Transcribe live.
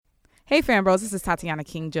Hey Fan Bros, this is Tatiana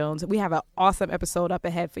King Jones. We have an awesome episode up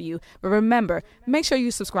ahead for you. But remember, make sure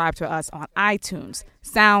you subscribe to us on iTunes,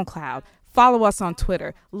 SoundCloud, follow us on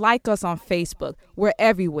Twitter, like us on Facebook. We're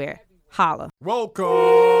everywhere. Holla. Welcome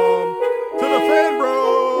to the Fan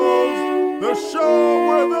Bros, the show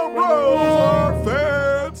where the bros are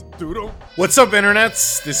fans. Doodle. What's up,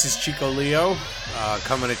 internets? This is Chico Leo,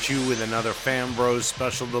 coming at you with another Fan Bros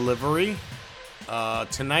special delivery.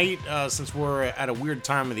 Tonight, since we're at a weird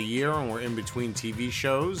time of the year and we're in between TV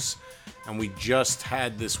shows, and we just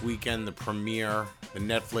had this weekend the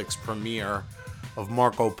Netflix premiere of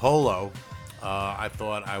Marco Polo, I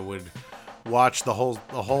thought I would watch the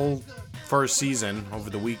whole first season over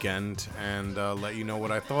the weekend and let you know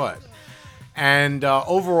what I thought. And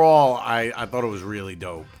overall, I thought it was really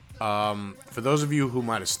dope. For those of you who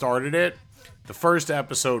might have started it, the first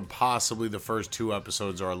episode, possibly the first two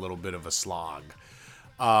episodes, are a little bit of a slog.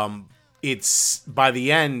 It's by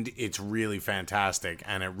the end, it's really fantastic,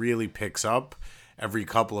 and it really picks up every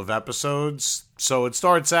couple of episodes. So it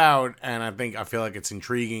starts out, and I feel like it's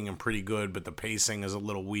intriguing and pretty good, but the pacing is a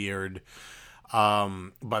little weird.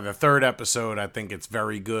 By the third episode, I think it's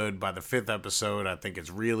very good. By the fifth episode, I think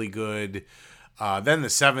it's really good. Then the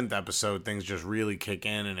seventh episode, things just really kick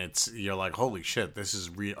in, and you're like, holy shit, this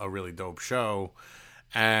is a really dope show.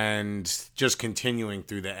 And just continuing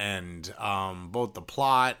through the end, both the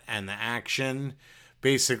plot and the action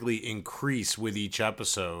basically increase with each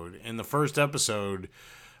episode. In the first episode,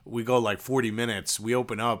 we go like 40 minutes. We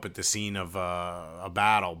open up at the scene of a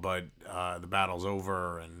battle, but the battle's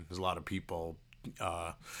over, and there's a lot of people,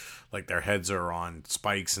 like their heads are on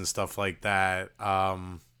spikes and stuff like that.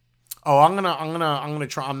 I'm gonna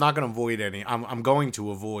try. I'm not gonna avoid any. I'm going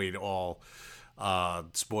to avoid all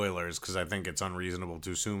spoilers, because I think it's unreasonable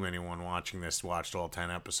to assume anyone watching this watched all 10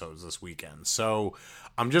 episodes this weekend. So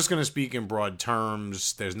I'm just going to speak in broad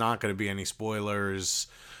terms. There's not going to be any spoilers.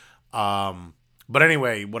 But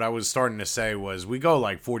anyway, what I was starting to say was we go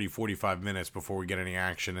like 45 minutes before we get any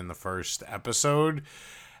action in the first episode.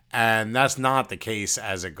 And that's not the case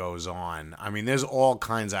as it goes on. I mean, there's all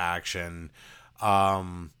kinds of action. A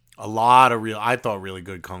lot of I thought really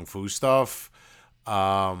good kung fu stuff.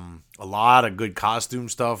 A lot of good costume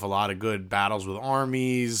stuff, a lot of good battles with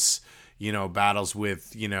armies, battles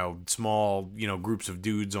with, small, groups of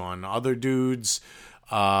dudes on other dudes.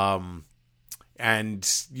 And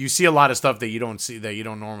you see a lot of stuff that you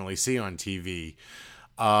don't normally see on TV.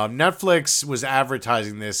 Netflix was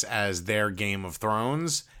advertising this as their Game of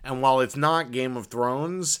Thrones. And while it's not Game of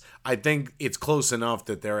Thrones, I think it's close enough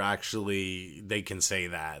that they can say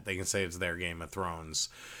that. They can say it's their Game of Thrones.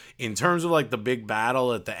 In terms of like the big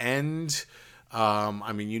battle at the end,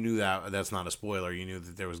 you knew that's not a spoiler. You knew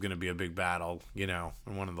that there was going to be a big battle, in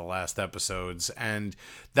one of the last episodes. And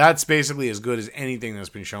that's basically as good as anything that's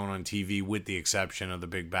been shown on TV, with the exception of the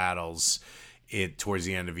big battles towards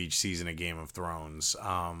the end of each season of Game of Thrones.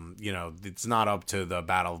 It's not up to the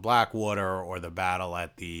Battle of Blackwater or the battle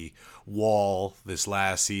at the Wall this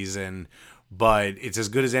last season, but it's as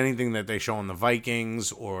good as anything that they show on the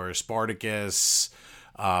Vikings or Spartacus.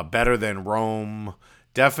 Better than Rome.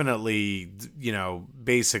 Definitely,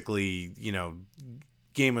 basically,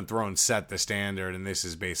 Game of Thrones set the standard, and this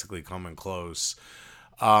is basically coming close.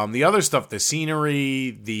 The other stuff, the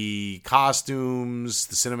scenery, the costumes,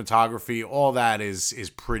 the cinematography, all that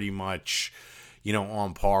is pretty much,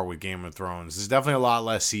 on par with Game of Thrones. There's definitely a lot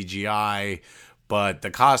less CGI, but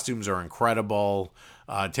the costumes are incredible.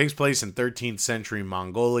 It takes place in 13th century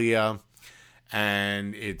Mongolia.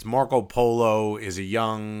 And it's Marco Polo is a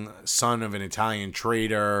young son of an Italian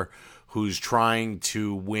trader who's trying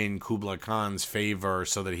to win Kublai Khan's favor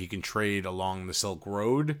so that he can trade along the Silk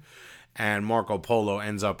Road. And Marco Polo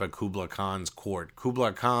ends up at Kublai Khan's court.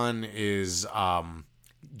 Kublai Khan is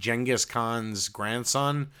Genghis Khan's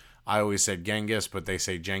grandson. I always said Genghis, but they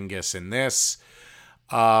say Genghis in this.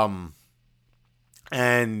 And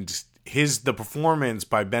the performance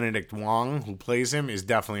by Benedict Wong, who plays him, is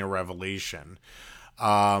definitely a revelation.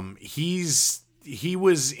 He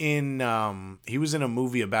was in a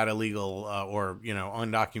movie about illegal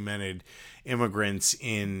undocumented immigrants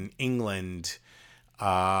in England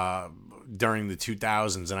during the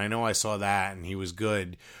 2000s, and I know I saw that, and he was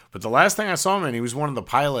good. But the last thing I saw him in, he was one of the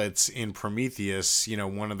pilots in Prometheus.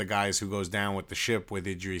 One of the guys who goes down with the ship with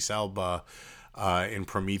Idris Elba in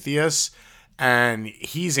Prometheus. And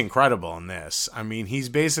he's incredible in this. I mean, he's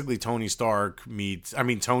basically Tony Stark meets...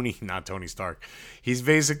 not Tony Stark. He's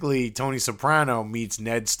basically Tony Soprano meets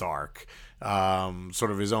Ned Stark.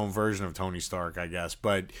 Sort of his own version of Tony Stark, I guess.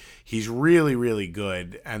 But he's really, really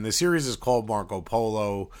good. And the series is called Marco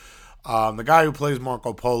Polo. The guy who plays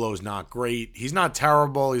Marco Polo is not great. He's not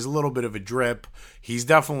terrible. He's a little bit of a drip. He's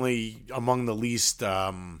definitely among the least,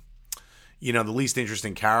 the least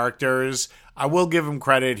interesting characters. I will give him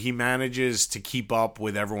credit. He manages to keep up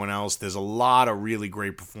with everyone else. There's a lot of really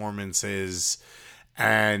great performances,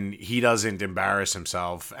 and he doesn't embarrass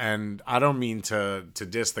himself. And I don't mean to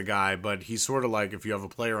diss the guy, but he's sort of like if you have a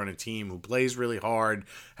player on a team who plays really hard,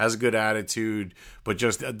 has a good attitude, but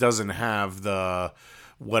just doesn't have the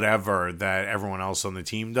whatever that everyone else on the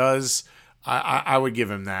team does. I would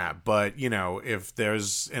give him that. But, if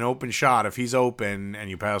there's an open shot, if he's open and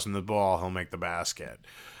you pass him the ball, he'll make the basket.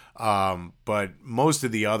 But most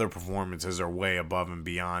of the other performances are way above and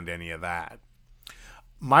beyond any of that.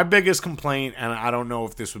 My biggest complaint, and I don't know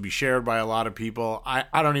if this would be shared by a lot of people,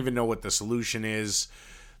 I don't even know what the solution is.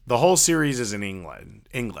 The whole series is in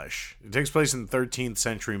English. It takes place in the 13th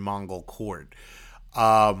century Mongol court.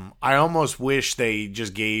 I almost wish they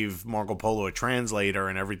just gave Marco Polo a translator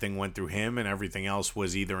and everything went through him and everything else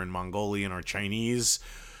was either in Mongolian or Chinese.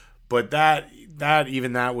 But that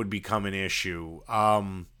would become an issue.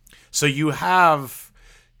 So you have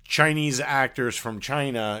Chinese actors from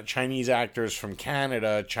China, Chinese actors from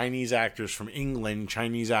Canada, Chinese actors from England,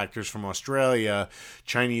 Chinese actors from Australia,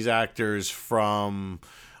 Chinese actors from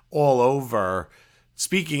all over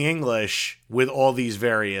speaking English with all these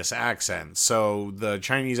various accents. So the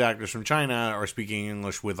Chinese actors from China are speaking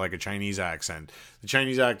English with like a Chinese accent. The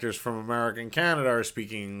Chinese actors from America and Canada are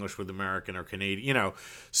speaking English with American or Canadian,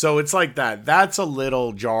 So it's like that. That's a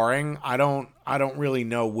little jarring. I don't really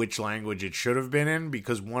know which language it should have been in,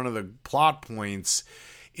 because one of the plot points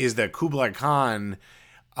is that Kublai Khan,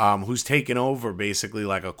 who's taken over basically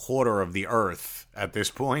like a quarter of the earth at this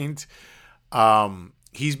point,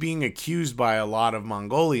 he's being accused by a lot of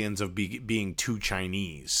Mongolians of being too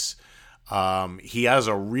Chinese. He has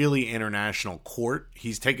a really international court.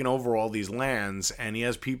 He's taken over all these lands, and he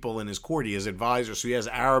has people in his court. He has advisors. So he has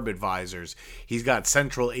Arab advisors. He's got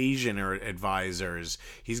Central Asian advisors.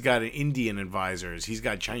 He's got Indian advisors. He's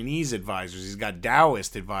got Chinese advisors. He's got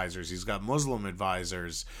Taoist advisors. He's got Muslim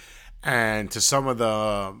advisors. And to some of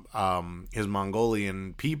the his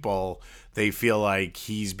Mongolian people, they feel like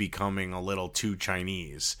he's becoming a little too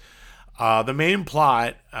Chinese. The main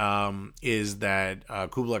plot is that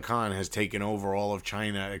Kublai Khan has taken over all of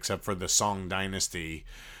China except for the Song dynasty,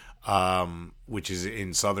 which is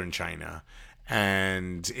in southern China.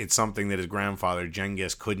 And it's something that his grandfather,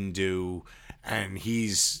 Genghis, couldn't do. And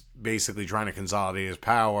he's basically trying to consolidate his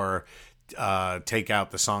power, take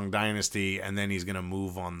out the Song dynasty, and then he's going to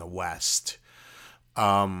move on the west.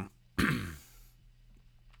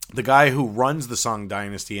 The guy who runs the Song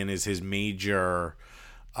dynasty and is his major,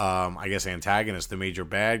 antagonist, the major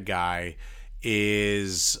bad guy,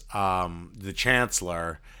 is the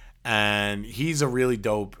Chancellor, and he's a really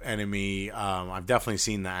dope enemy. I've definitely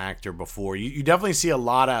seen the actor before. You definitely see a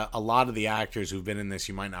lot of the actors who've been in this.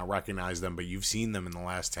 You might not recognize them, but you've seen them in the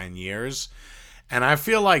last 10 years. And I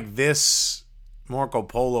feel like this Marco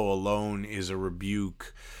Polo alone is a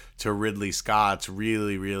rebuke to Ridley Scott's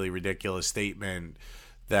really, really ridiculous statement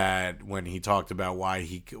that when he talked about why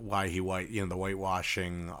he the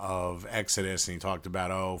whitewashing of Exodus, and he talked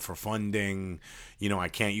about for funding,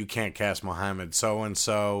 you can't cast Muhammad so and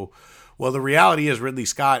so. Well, the reality is Ridley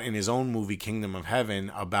Scott in his own movie Kingdom of Heaven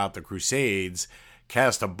about the Crusades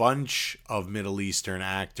cast a bunch of Middle Eastern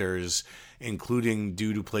actors, including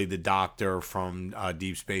dude who played the Doctor from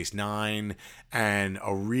Deep Space Nine, and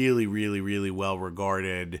a really, really, really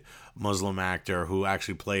well-regarded Muslim actor who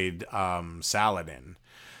actually played Saladin.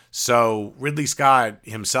 So Ridley Scott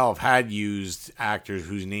himself had used actors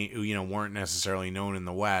whose weren't necessarily known in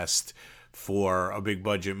the West for a big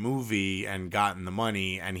budget movie and gotten the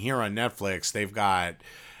money. And here on Netflix, they've got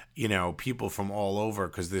people from all over,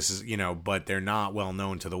 because this is but they're not well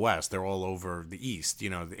known to the West. They're all over the East.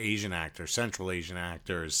 The Asian actors, Central Asian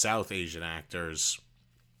actors, South Asian actors,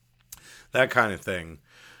 that kind of thing.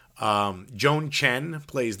 Joan Chen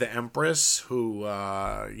plays the Empress, who,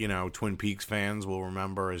 Twin Peaks fans will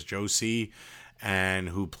remember as Josie, and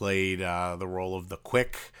who played the role of the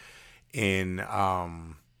Quick in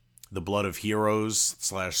The Blood of Heroes /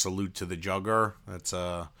 Salute to the Jugger. That's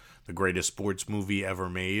the greatest sports movie ever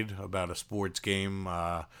made about a sports game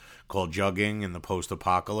called Jugging in the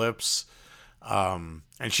post-apocalypse. And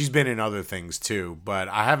she's been in other things too, but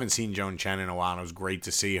I haven't seen Joan Chen in a while, and it was great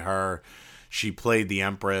to see her. She played the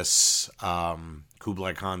Empress,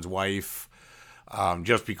 Kublai Khan's wife.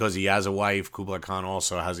 Just because he has a wife, Kublai Khan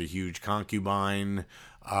also has a huge concubine,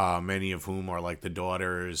 many of whom are like the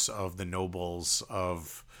daughters of the nobles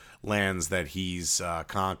of lands that he's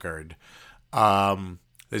conquered.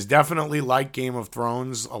 There's definitely, like Game of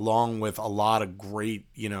Thrones, along with a lot of great,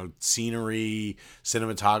 scenery,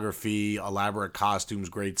 cinematography, elaborate costumes,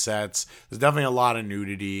 great sets. There's definitely a lot of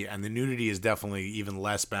nudity, and the nudity is definitely even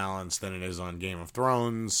less balanced than it is on Game of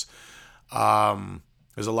Thrones.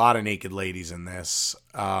 There's a lot of naked ladies in this.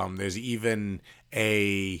 There's even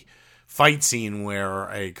a fight scene where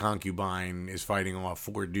a concubine is fighting off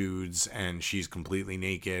 4 dudes, and she's completely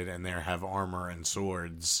naked, and they have armor and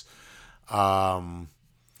swords.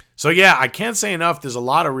 So yeah, I can't say enough. There's a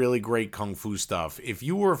lot of really great kung fu stuff. If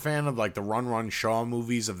you were a fan of like the Run Run Shaw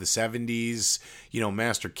movies of the 70s,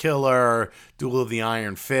 Master Killer, Duel of the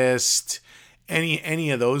Iron Fist,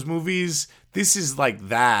 any of those movies, this is like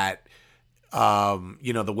that.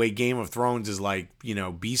 The way Game of Thrones is like,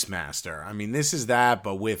 Beastmaster. I mean, this is that,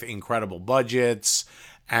 but with incredible budgets.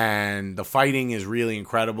 And the fighting is really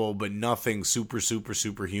incredible, but nothing super, super,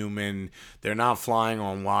 superhuman. They're not flying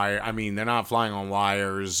on wire. I mean, they're not flying on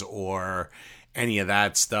wires or any of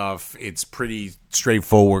that stuff. It's pretty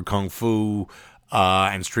straightforward kung fu,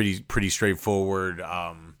 and pretty straightforward,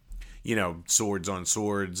 swords on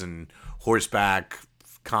swords and horseback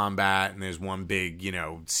combat. And there's one big,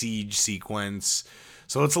 siege sequence.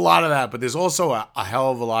 So it's a lot of that, but there's also a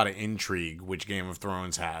hell of a lot of intrigue, which Game of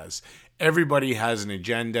Thrones has. Everybody has an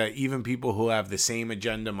agenda. Even people who have the same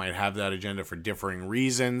agenda might have that agenda for differing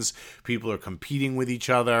reasons. People are competing with each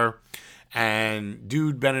other. And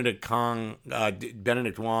dude Benedict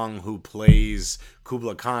Wong, who plays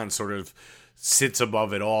Kublai Khan, sort of sits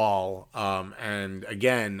above it all. And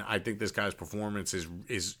again, I think this guy's performance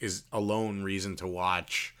is alone reason to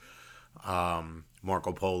watch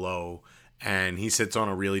Marco Polo. And he sits on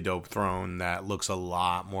a really dope throne that looks a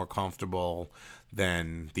lot more comfortable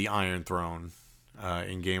than the Iron Throne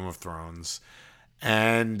in Game of Thrones.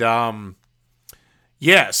 And so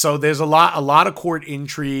there's a lot of court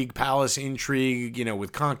intrigue, palace intrigue,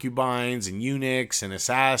 with concubines and eunuchs and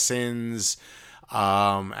assassins,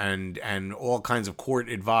 and all kinds of court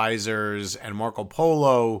advisors. And Marco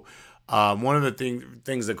Polo, one of the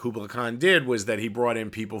things that Kublai Khan did was that he brought in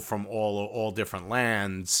people from all different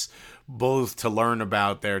lands, both to learn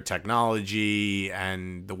about their technology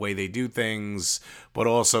and the way they do things, but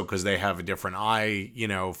also because they have a different eye,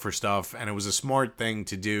 for stuff. And it was a smart thing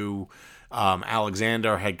to do.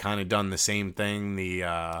 Alexander had kind of done the same thing,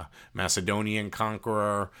 the Macedonian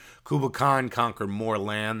conqueror. Kublai Khan conquered more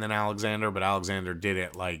land than Alexander, but Alexander did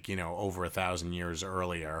it over 1,000 years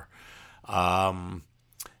earlier.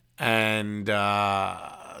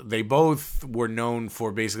 They both were known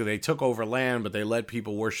for basically they took over land, but they let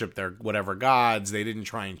people worship their whatever gods. They didn't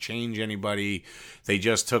try and change anybody. They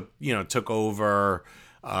just took over,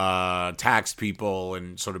 taxed people,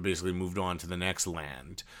 and sort of basically moved on to the next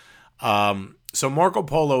land. So Marco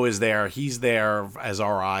Polo is there. He's there as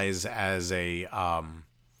our eyes, as a,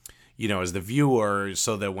 as the viewer,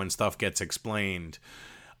 so that when stuff gets explained.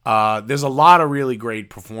 There's a lot of really great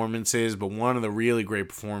performances, but one of the really great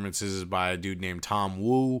performances is by a dude named Tom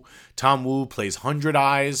Wu. Tom Wu plays Hundred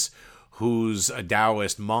Eyes, who's a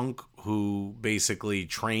Taoist monk who basically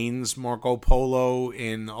trains Marco Polo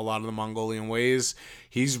in a lot of the Mongolian ways.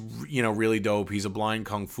 He's, really dope. He's a blind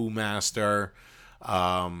kung fu master.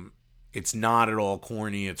 It's not at all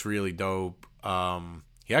corny. It's really dope.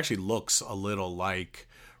 He actually looks a little like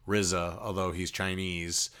RZA, although he's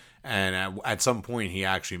Chinese. And at some point, he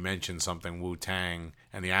actually mentioned something Wu-Tang,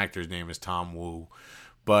 and the actor's name is Tom Wu.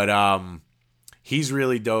 But he's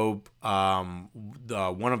really dope.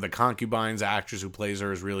 One of the concubines, the actress who plays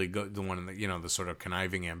her, is really good. The one in the sort of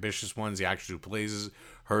conniving, ambitious ones. The actress who plays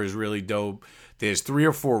her is really dope. There's 3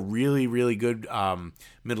 or 4 really, really good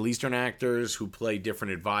Middle Eastern actors who play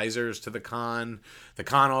different advisors to the Khan. The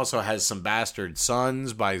Khan also has some bastard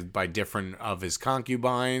sons by different of his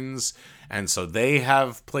concubines, and so they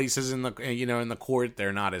have places in the in the court.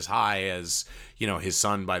 They're not as high as his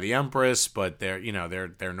son by the Empress, but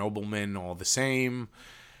they're noblemen all the same.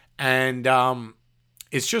 And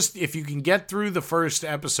it's just, if you can get through the first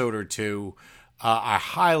episode or two, I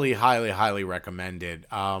highly, highly, highly recommend it.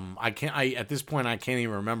 At this point I can't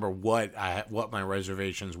even remember what my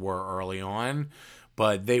reservations were early on,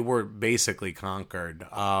 but they were basically conquered.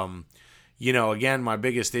 Again, my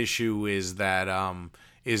biggest issue is that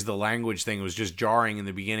is the language thing. It was just jarring in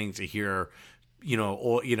the beginning to hear,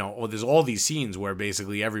 there's all these scenes where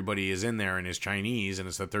basically everybody is in there and is Chinese, and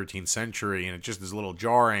it's the 13th century, and it just is a little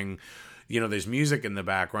jarring. There's music in the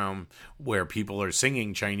background where people are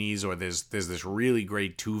singing Chinese, or there's this really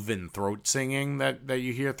great Tuvan throat singing that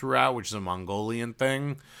you hear throughout, which is a Mongolian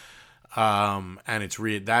thing, and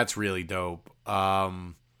that's really dope.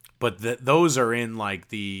 But those are in like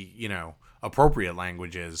the appropriate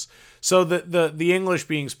languages. So the English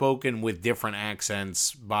being spoken with different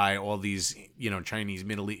accents by all these, Chinese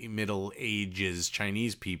middle ages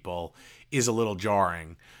Chinese people is a little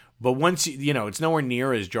jarring. But once it's nowhere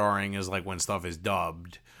near as jarring as like when stuff is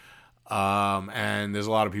dubbed. And there's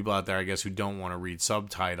a lot of people out there, I guess, who don't want to read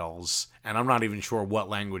subtitles. And I'm not even sure what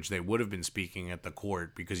language they would have been speaking at the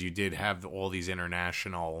court, because you did have all these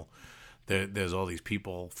international, there's all these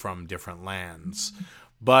people from different lands.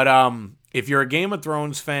 But if you're a Game of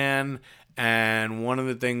Thrones fan, and one of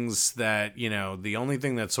the things that, the only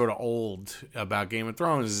thing that's sort of old about Game of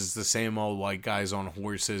Thrones is the same old white guys on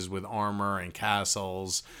horses with armor and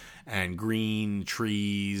castles and green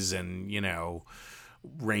trees and,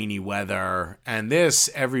 rainy weather. And this,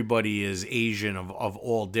 everybody is Asian of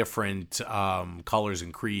all different colors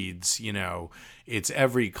and creeds. It's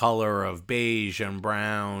every color of beige and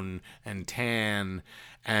brown and tan,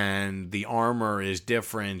 and the armor is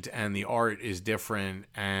different and the art is different.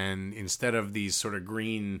 And instead of these sort of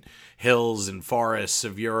green hills and forests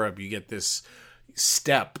of Europe, you get this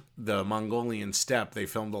steppe, the Mongolian steppe. They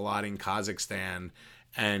filmed a lot in Kazakhstan,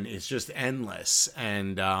 and it's just endless.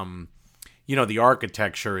 And the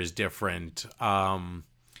architecture is different.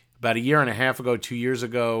 About a year and a half ago, 2 years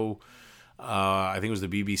ago, I think it was the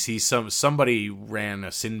BBC, somebody ran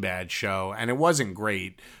a Sinbad show, and it wasn't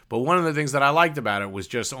great. But one of the things that I liked about it was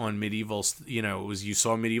just on medieval, you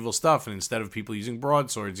saw medieval stuff, and instead of people using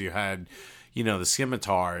broadswords, you had, the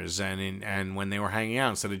scimitars, and when they were hanging out,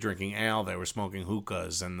 instead of drinking ale, they were smoking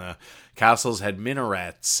hookahs, and the castles had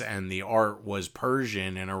minarets, and the art was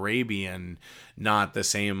Persian and Arabian, not the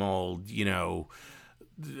same old,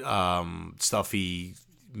 stuffy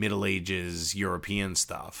Middle Ages European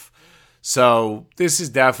stuff. So this is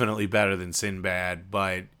definitely better than Sinbad,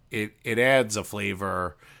 but it adds a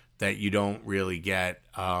flavor that you don't really get,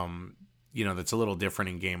 that's a little different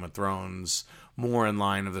in Game of Thrones, more in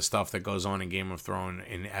line of the stuff that goes on in Game of Thrones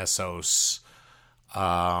in Essos,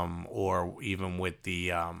 or even with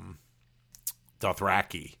the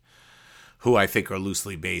Dothraki, who I think are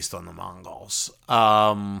loosely based on the Mongols.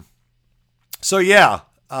 So yeah,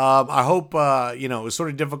 I hope, it was sort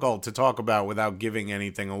of difficult to talk about without giving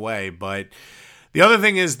anything away, but the other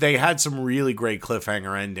thing is they had some really great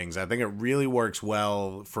cliffhanger endings. I think it really works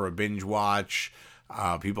well for a binge watch.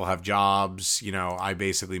 People have jobs. I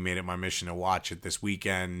basically made it my mission to watch it this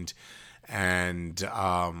weekend. And,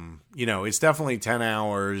 it's definitely 10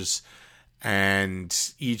 hours.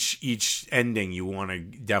 And each ending, you want to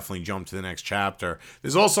definitely jump to the next chapter.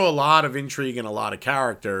 There's also a lot of intrigue and a lot of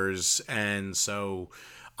characters. And so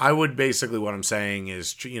I would basically, what I'm saying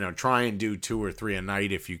is, try and do 2 or 3 a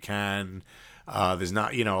night if you can. There's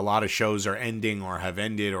not, a lot of shows are ending or have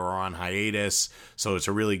ended or are on hiatus. So it's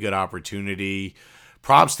a really good opportunity.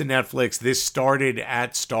 Props to Netflix. This started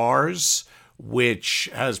at Starz, which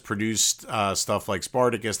has produced stuff like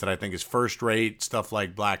Spartacus that I think is first rate, stuff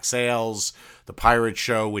like Black Sails, The Pirate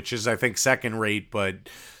Show, which is, I think, second rate, but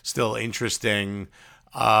still interesting.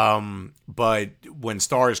 But when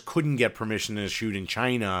Starz couldn't get permission to shoot in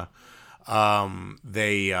China,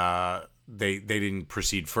 they didn't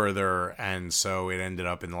proceed further, and so it ended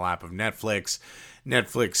up in the lap of Netflix.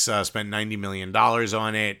 Netflix spent $90 million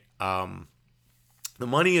on it. The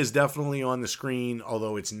money is definitely on the screen,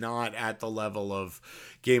 although it's not at the level of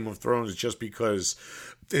Game of Thrones, just because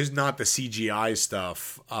there's not the CGI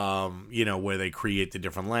stuff, where they create the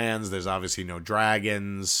different lands. There's obviously no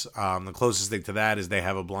dragons. The closest thing to that is they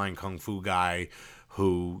have a blind kung fu guy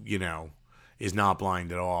who, is not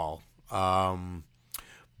blind at all.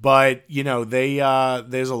 But,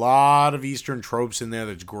 there's a lot of Eastern tropes in there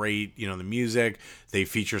that's great. The music, they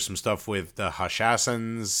feature some stuff with the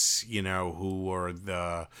Hashasins, who are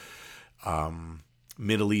the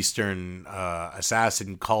Middle Eastern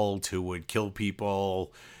assassin cult who would kill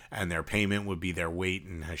people, and their payment would be their weight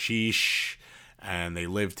in hashish, and they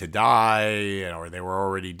lived to die, or they were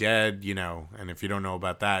already dead, and if you don't know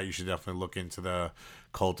about that, you should definitely look into the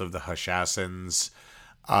cult of the Hashasins.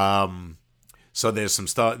 So there's some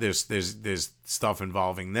stuff. There's stuff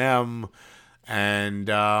involving them, and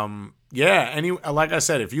like I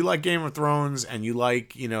said, if you like Game of Thrones and you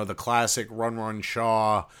like the classic Run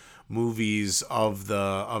Shaw movies of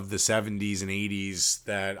the 70s and 80s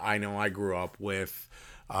that I know I grew up with,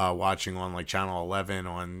 watching on like Channel 11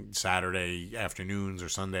 on Saturday afternoons or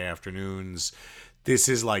Sunday afternoons, this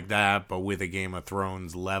is like that, but with a Game of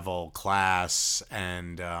Thrones level class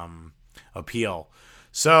and appeal.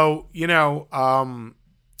 So,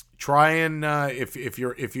 try and if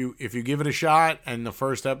you give it a shot and the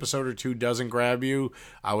first episode or two doesn't grab you,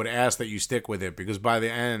 I would ask that you stick with it, because by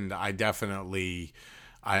the end, I definitely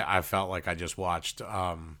I felt like I just watched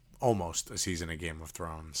almost a season of Game of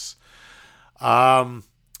Thrones.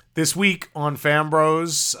 This week on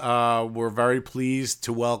Fanbros, we're very pleased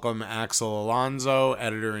to welcome Axel Alonso,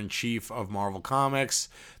 editor-in-chief of Marvel Comics.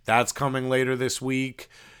 That's coming later this week.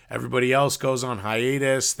 Everybody else goes on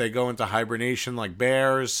hiatus. They go into hibernation like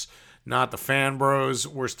bears. Not the Fanbros.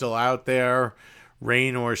 We're still out there.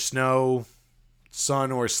 Rain or snow,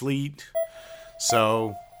 sun or sleet.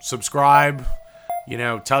 So subscribe,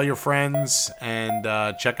 tell your friends, and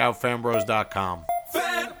check out fanbros.com.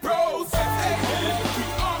 Fan Bros.